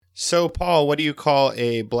So, Paul, what do you call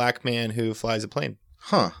a black man who flies a plane?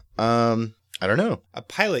 I don't know. A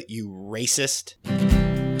pilot, you racist.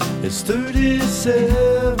 It's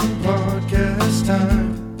 37 podcast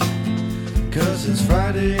time, 'cause it's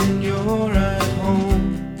Friday and you're at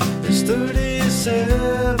home. It's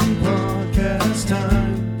 37 podcast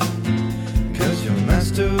time, 'cause you're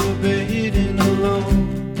masturbating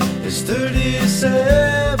alone. It's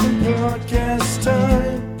 37 podcast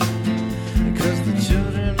time, 'cause the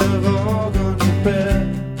children have all gone to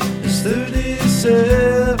bed. It's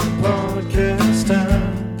 37 podcast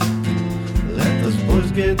time. Let those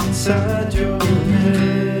boys get inside your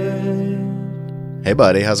head. Hey,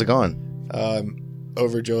 buddy. How's it going?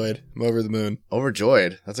 Overjoyed. I'm over the moon.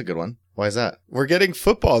 Overjoyed. That's a good one. Why is that? We're getting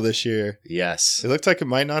football this year. Yes. It looked like it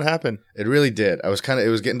might not happen. It really did. It was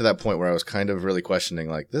getting to that point where I was kind of really questioning,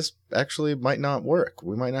 like, this actually might not work.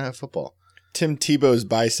 We might not have football. Tim Tebow's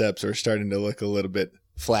biceps are starting to look a little bit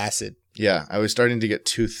flaccid. Yeah. I was starting to get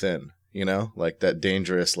too thin, like that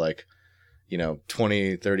dangerous,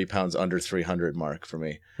 20, 30 pounds under 300 mark for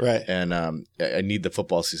me. Right. And I need the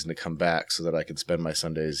football season to come back so that I can spend my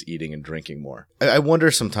Sundays eating and drinking more. I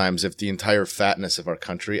wonder sometimes if the entire fatness of our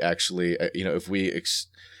country actually, if we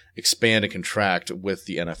expand and contract with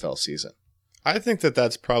the NFL season. I think that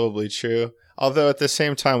that's probably true. Although at the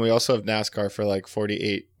same time, we also have NASCAR for like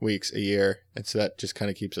 48 weeks a year. And so that just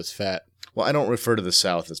kind of keeps us fat. Well, I don't refer to the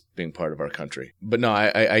South as being part of our country. But no,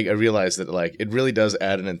 I realize that it really does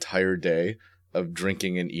add an entire day of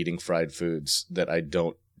drinking and eating fried foods that I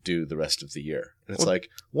don't do the rest of the year. And it's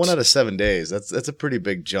 1 out of 7 days. That's a pretty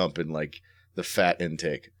big jump in the fat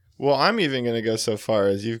intake. Well, I'm even going to go so far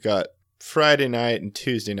as you've got Friday night and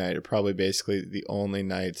Tuesday night are probably basically the only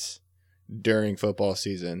nights during football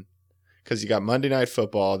season. Because you got Monday night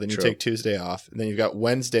football, then you True. take Tuesday off, and then you've got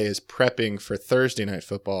Wednesday is prepping for Thursday night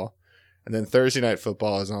football. And then Thursday night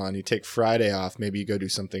football is on. You take Friday off. Maybe you go do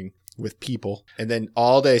something with people. And then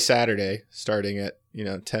all day Saturday, starting at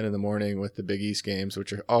 10 in the morning with the Big East games,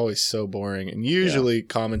 which are always so boring and usually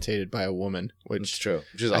commentated by a woman. Which is true.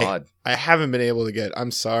 Which is odd. I haven't been able to get.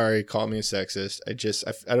 I'm sorry, call me a sexist.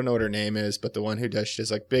 I don't know what her name is, but the one who does, she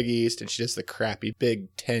does Big East and she does the crappy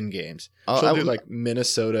Big Ten games. She'll do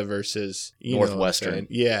Minnesota versus Northwestern.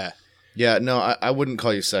 Yeah. Yeah, no, I wouldn't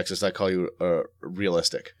call you sexist. I call you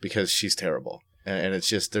realistic because she's terrible. And it's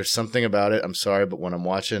just, there's something about it. I'm sorry, but when I'm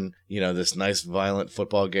watching, this nice violent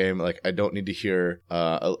football game, I don't need to hear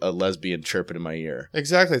a lesbian chirping in my ear.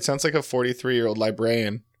 Exactly. It sounds like a 43-year-old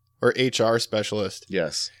librarian or HR specialist.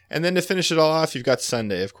 Yes. And then to finish it all off, you've got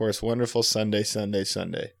Sunday, of course. Wonderful Sunday.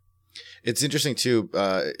 It's interesting, too,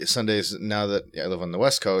 Sundays, now that I live on the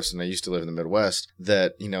West Coast and I used to live in the Midwest,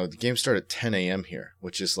 that, the games start at 10 a.m. here,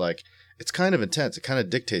 which is it's kind of intense. It kind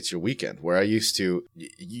of dictates your weekend, where I used to,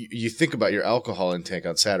 you think about your alcohol intake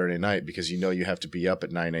on Saturday night because you have to be up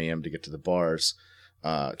at 9 a.m. to get to the bars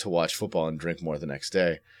to watch football and drink more the next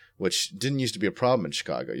day, which didn't used to be a problem in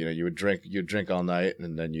Chicago. You'd drink all night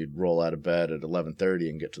and then you'd roll out of bed at 11:30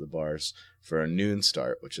 and get to the bars for a noon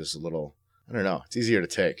start, which is a little, I don't know, it's easier to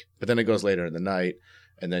take. But then it goes later in the night,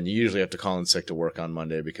 and then you usually have to call in sick to work on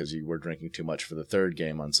Monday because you were drinking too much for the third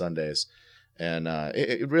game on Sundays. And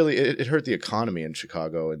it really hurt the economy in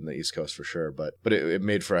Chicago and the East Coast for sure, but it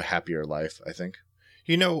made for a happier life, I think.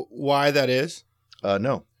 You know why that is?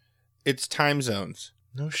 No. It's time zones.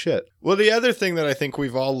 No shit. Well, the other thing that I think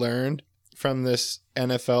we've all learned from this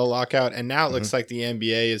NFL lockout, and now it looks like the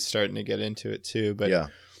NBA is starting to get into it too, but yeah.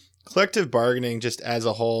 Collective bargaining just as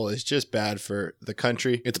a whole is just bad for the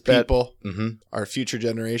country, it's people, bad. Our future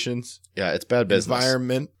generations. Yeah, it's bad business.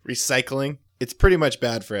 Environment, recycling. It's pretty much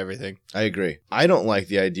bad for everything. I agree. I don't like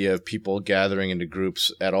the idea of people gathering into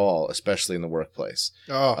groups at all, especially in the workplace.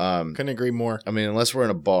 Couldn't agree more. I mean, unless we're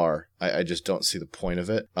in a bar, I just don't see the point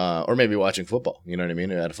of it. Or maybe watching football. You know what I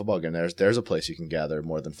mean? At a football game, there's a place you can gather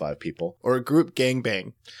more than 5 people. Or a group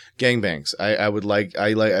gangbang. Gangbangs.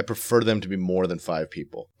 I prefer them to be more than 5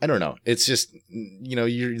 people. I don't know. It's just,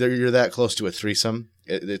 you're that close to a threesome.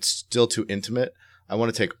 It's still too intimate. I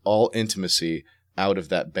want to take all intimacy out of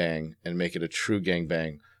that bang and make it a true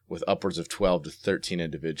gangbang with upwards of 12 to 13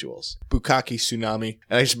 individuals. Bukake tsunami.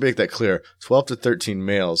 And I should make that clear. 12 to 13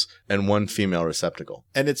 males and 1 female receptacle.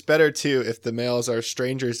 And it's better, too, if the males are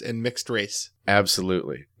strangers and mixed race.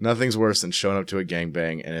 Absolutely. Nothing's worse than showing up to a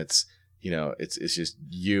gangbang and it's just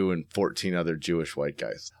you and 14 other Jewish white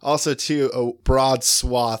guys. Also, too, a broad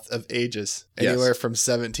swath of ages. Anywhere from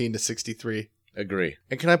 17 to 63. Agree.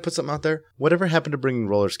 And can I put something out there? Whatever happened to bringing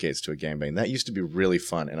roller skates to a gangbang? That used to be really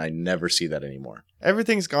fun, and I never see that anymore.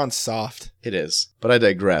 Everything's gone soft. It is. But I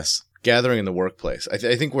digress. Gathering in the workplace. I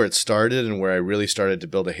think where it started and where I really started to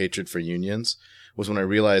build a hatred for unions was when I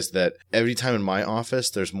realized that every time in my office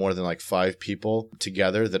there's more than like 5 people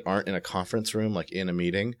together that aren't in a conference room, like in a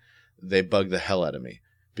meeting, they bug the hell out of me.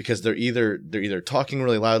 Because they're either talking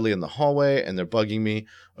really loudly in the hallway and they're bugging me,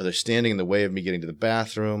 or they're standing in the way of me getting to the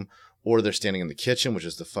bathroom, or they're standing in the kitchen, which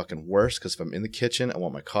is the fucking worst. Because if I'm in the kitchen, I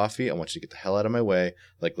want my coffee. I want you to get the hell out of my way.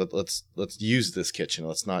 Like let's use this kitchen.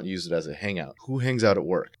 Let's not use it as a hangout. Who hangs out at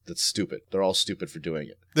work? That's stupid. They're all stupid for doing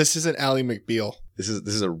it. This isn't Ally McBeal. This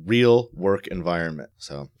is a real work environment.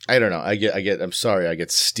 So I don't know. I'm sorry. I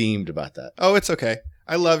get steamed about that. Oh, it's okay.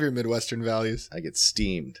 I love your Midwestern values. I get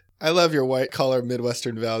steamed. I love your white collar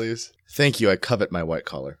Midwestern values. Thank you. I covet my white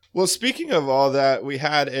collar. Well, speaking of all that, we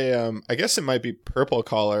had a, I guess it might be purple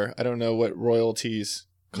collar. I don't know what royalties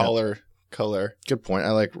collar. Good point.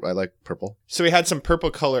 I like purple. So we had some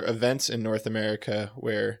purple color events in North America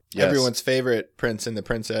where everyone's favorite prince and the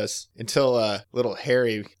princess, until little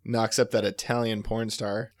Harry knocks up that Italian porn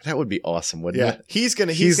star. That would be awesome, wouldn't it? He's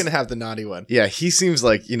gonna have the naughty one. Yeah, he seems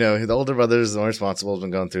like, the older brother is the more responsible, has been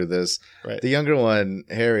going through this. Right. The younger one,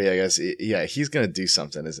 Harry, I guess, he's gonna do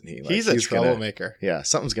something, isn't he? Like, he's a troublemaker.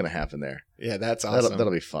 Something's gonna happen there. Yeah, that's awesome.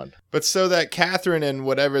 That'll be fun. But so that Catherine and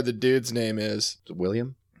whatever the dude's name is,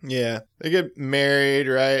 William. Yeah, they get married,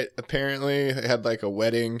 right? Apparently, they had like a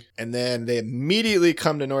wedding, and then they immediately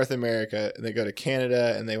come to North America, and they go to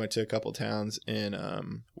Canada, and they went to a couple towns in,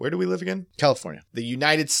 where do we live again? California. The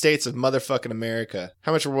United States of motherfucking America.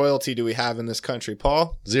 How much royalty do we have in this country,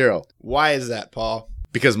 Paul? 0. Why is that, Paul?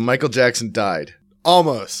 Because Michael Jackson died.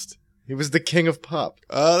 Almost. He was the king of pop.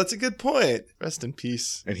 Oh, that's a good point. Rest in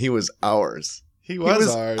peace. And he was ours. He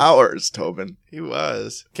was ours, Tobin. He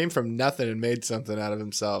was. Came from nothing and made something out of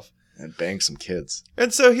himself. And banged some kids.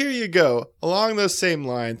 And so here you go. Along those same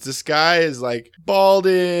lines, this guy is like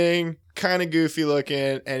balding, kind of goofy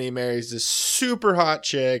looking, and he marries this super hot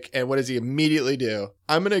chick. And what does he immediately do?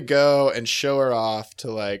 I'm going to go and show her off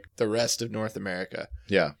to like the rest of North America.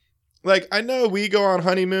 Yeah. Like, I know we go on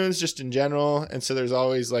honeymoons just in general, and so there's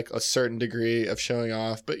always, like, a certain degree of showing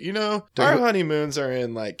off. But, our honeymoons are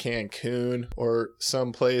in, like, Cancun or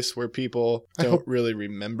some place where people don't really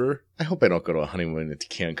remember. I hope I don't go to a honeymoon to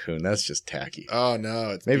Cancun. That's just tacky. Oh,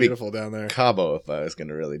 no. It's maybe beautiful down there. Cabo if I was going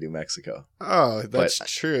to really do Mexico. Oh, that's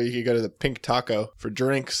true. You could go to the Pink Taco for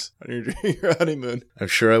drinks on your honeymoon. I'm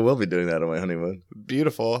sure I will be doing that on my honeymoon.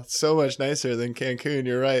 Beautiful. It's so much nicer than Cancun.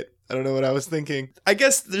 You're right. I don't know what I was thinking. I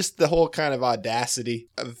guess there's the whole kind of audacity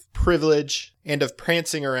of privilege and of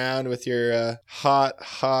prancing around with your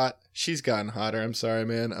hot. She's gotten hotter. I'm sorry,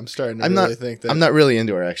 man. I'm starting to think that. I'm not really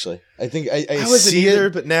into her, actually. I think I wasn't either,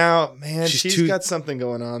 but now, man, she's got something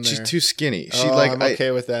going on there. She's too skinny. I'm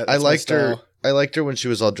okay with that. That's I liked her. I liked her when she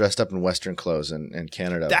was all dressed up in Western clothes in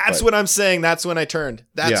Canada. That's what I'm saying. That's when I turned.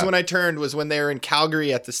 When I turned was when they were in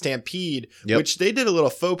Calgary at the Stampede, which they did a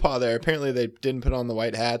little faux pas there. Apparently they didn't put on the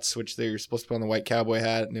white hats, which they were supposed to put on the white cowboy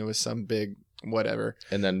hat, and it was some big whatever.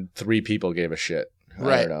 And then 3 people gave a shit.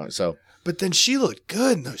 Right. I don't know. So. But then she looked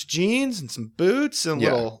good in those jeans and some boots and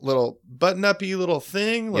little button-uppy little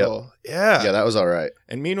thing. Yeah, that was all right.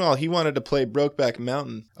 And meanwhile, he wanted to play Brokeback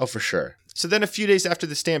Mountain. Oh, for sure. So then a few days after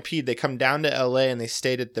the Stampede, they come down to LA and they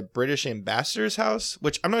stayed at the British ambassador's house,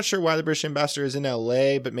 which I'm not sure why the British ambassador is in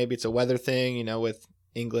LA, but maybe it's a weather thing, with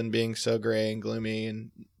England being so gray and gloomy,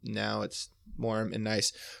 and now it's warm and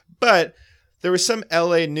nice. But there was some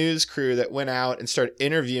LA news crew that went out and started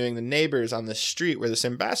interviewing the neighbors on the street where this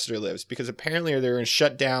ambassador lives, because apparently they were going to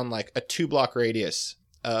shut down like a 2-block radius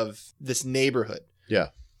of this neighborhood. Yeah.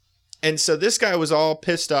 And so this guy was all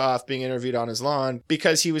pissed off being interviewed on his lawn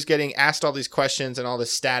because he was getting asked all these questions and all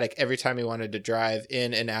this static every time he wanted to drive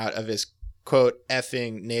in and out of his, quote,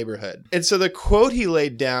 effing neighborhood. And so the quote he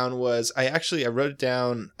laid down was, I wrote it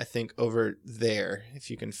down, I think, over there, if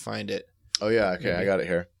you can find it. Oh, yeah. Okay, I got it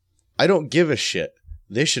here. I don't give a shit.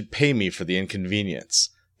 They should pay me for the inconvenience.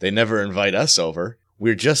 They never invite us over.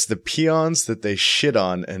 We're just the peons that they shit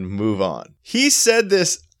on and move on. He said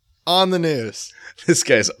this on the news. This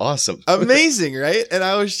guy's awesome. Amazing, right? And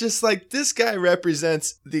I was just like, this guy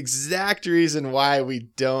represents the exact reason why we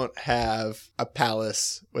don't have a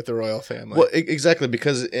palace with the royal family. Well, exactly,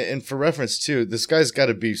 because, and for reference too, this guy's got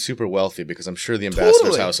to be super wealthy, because I'm sure the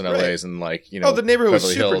ambassador's house in LA is in the neighborhood was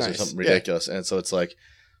Beverly super Hills nice. Or something ridiculous. And so it's like,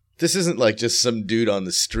 this isn't like just some dude on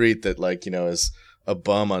the street that is a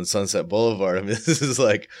bum on Sunset Boulevard. I mean, this is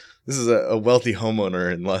a wealthy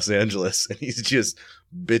homeowner in Los Angeles, and he's just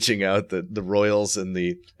bitching out the royals and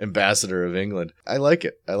the ambassador of England. I like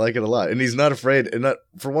it. I like it a lot. And he's not afraid, and not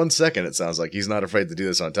for 1 second, it sounds like he's not afraid to do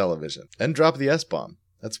this on television and drop the S-bomb.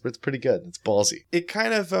 It's pretty good. It's ballsy. It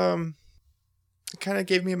kind of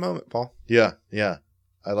gave me a moment, Paul. Yeah.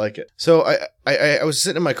 I like it. So I was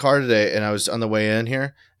sitting in my car today, and I was on the way in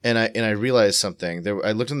here, and I realized something.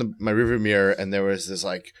 I looked in my rearview mirror, and there was this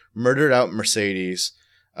like murdered out Mercedes.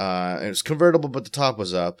 It was convertible, but the top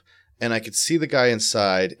was up. And I could see the guy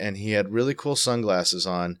inside, and he had really cool sunglasses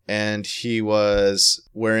on, and he was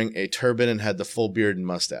wearing a turban and had the full beard and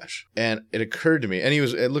mustache. And it occurred to me, and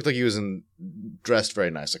it looked like he was dressed very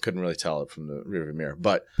nice. I couldn't really tell it from the rearview mirror,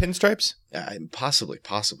 but Pinstripes? Possibly.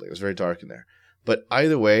 It was very dark in there. But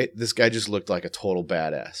either way, this guy just looked like a total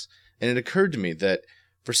badass. And it occurred to me that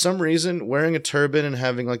for some reason, wearing a turban and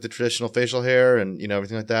having like the traditional facial hair and, you know,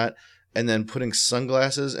 everything like that, and then putting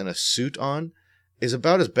sunglasses and a suit on is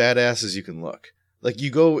about as badass as you can look. Like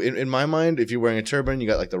you go, in my mind, if you're wearing a turban, you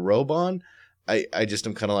got like the robe on, I just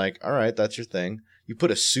am kind of like, all right, that's your thing. You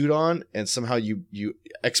put a suit on and somehow you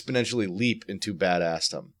exponentially leap into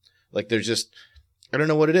badassdom. Like there's just, I don't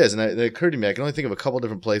know what it is. And it occurred to me, I can only think of a couple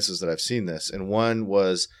different places that I've seen this. And one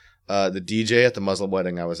was the DJ at the Muslim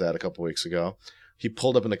wedding I was at a couple weeks ago. He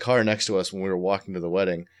pulled up in the car next to us when we were walking to the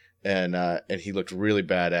wedding. And he looked really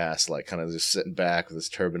badass, like kind of just sitting back with his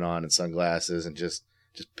turban on and sunglasses and just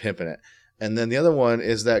pimping it. And then the other one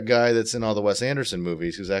is that guy that's in all the Wes Anderson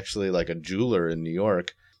movies, who's actually like a jeweler in New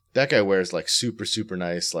York. That guy wears like super, super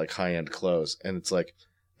nice, like high-end clothes. And it's like,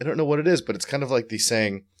 I don't know what it is, but it's kind of like the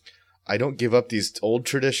saying, I don't give up these old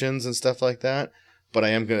traditions and stuff like that, but I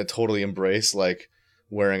am going to totally embrace like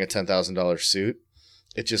wearing a $10,000 suit.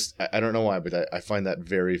 It just, I don't know why, but I find that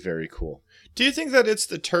very, very cool. Do you think that it's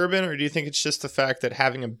the turban, or do you think it's just the fact that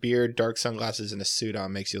having a beard, dark sunglasses, and a suit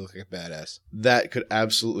on makes you look like a badass? That could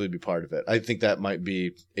absolutely be part of it. I think that might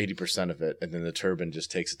be 80% of it, and then the turban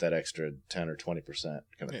just takes it that extra 10 or 20% kind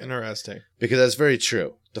of thing. Interesting. Because that's very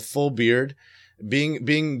true. The full beard,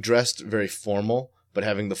 being dressed very formal, but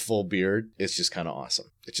having the full beard is just kind of awesome.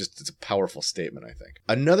 It's a powerful statement, I think.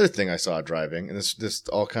 Another thing I saw driving, and this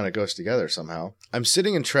all kind of goes together somehow. I'm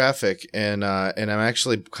sitting in traffic, and I'm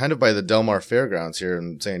actually kind of by the Del Mar Fairgrounds here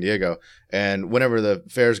in San Diego. And whenever the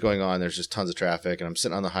fair's going on, there's just tons of traffic, and I'm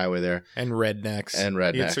sitting on the highway there. And rednecks.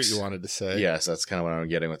 That's what you wanted to say. Yes, that's kind of what I'm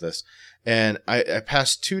getting with this. And I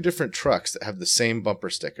passed two different trucks that have the same bumper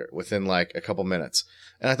sticker within like a couple minutes.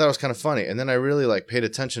 And I thought it was kind of funny. And then I really like paid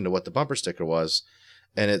attention to what the bumper sticker was.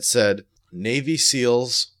 And it said Navy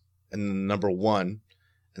SEALs and the number 1.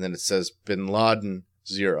 And then it says Bin Laden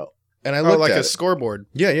 0. And I looked like at a scoreboard.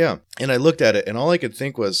 Yeah. And I looked at it, and all I could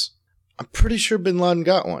think was, I'm pretty sure Bin Laden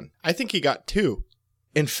got one. I think he got 2.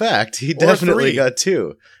 In fact, he definitely 3. got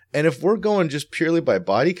 2. And if we're going just purely by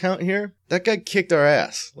body count here, that guy kicked our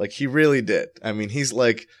ass. Like, he really did. I mean, he's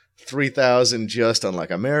like 3,000 just on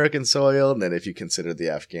like American soil, and then if you consider the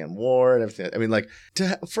Afghan war and everything, I mean, like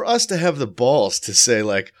for us to have the balls to say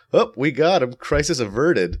like, oh, we got him, crisis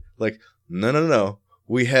averted. Like, no,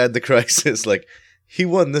 we had the crisis. Like, he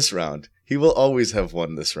won this round. He will always have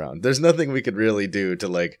won this round. There's nothing we could really do to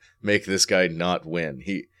like make this guy not win.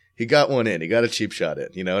 He got one in. He got a cheap shot in,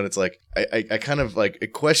 you know. And it's like I kind of like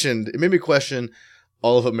it made me question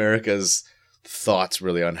all of America's thoughts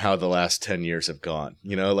really on how the last 10 years have gone.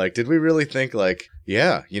 You know, like, did we really think like,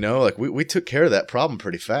 yeah, you know, like we took care of that problem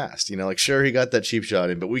pretty fast. You know, like, sure, he got that cheap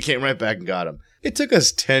shot in, but we came right back and got him. It took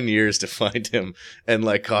us 10 years to find him and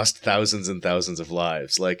like cost thousands and thousands of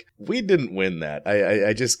lives. Like, we didn't win that.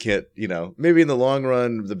 I just can't, you know, maybe in the long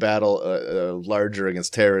run, the battle larger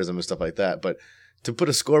against terrorism and stuff like that. But to put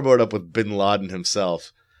a scoreboard up with Bin Laden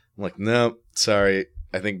himself, I'm like, no, sorry.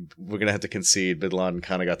 I think we're going to have to concede. Bin Laden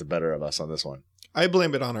kind of got the better of us on this one. I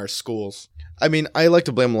blame it on our schools. I mean, I like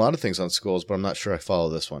to blame a lot of things on schools, but I'm not sure I follow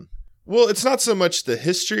this one. Well, it's not so much the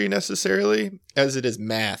history necessarily as it is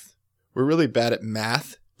math. We're really bad at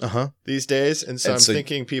math these days. And so I'm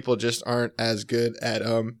thinking people just aren't as good at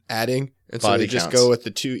adding. And so they just go with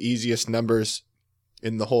the 2 easiest numbers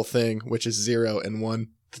in the whole thing, which is 0 and 1.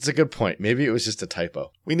 That's a good point. Maybe it was just a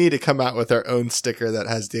typo. We need to come out with our own sticker that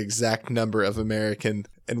has the exact number of American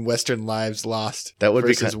and Western lives lost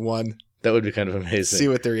versus 1. That would be kind of amazing. See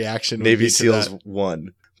what the reaction would Navy be SEALs to that.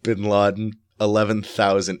 1. Bin Laden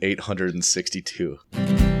 11,862.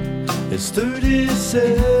 It's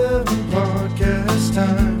 37 podcast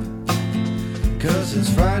time, 'cause it's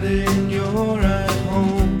Friday and you're at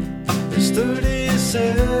home. It's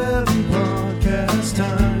 37 podcast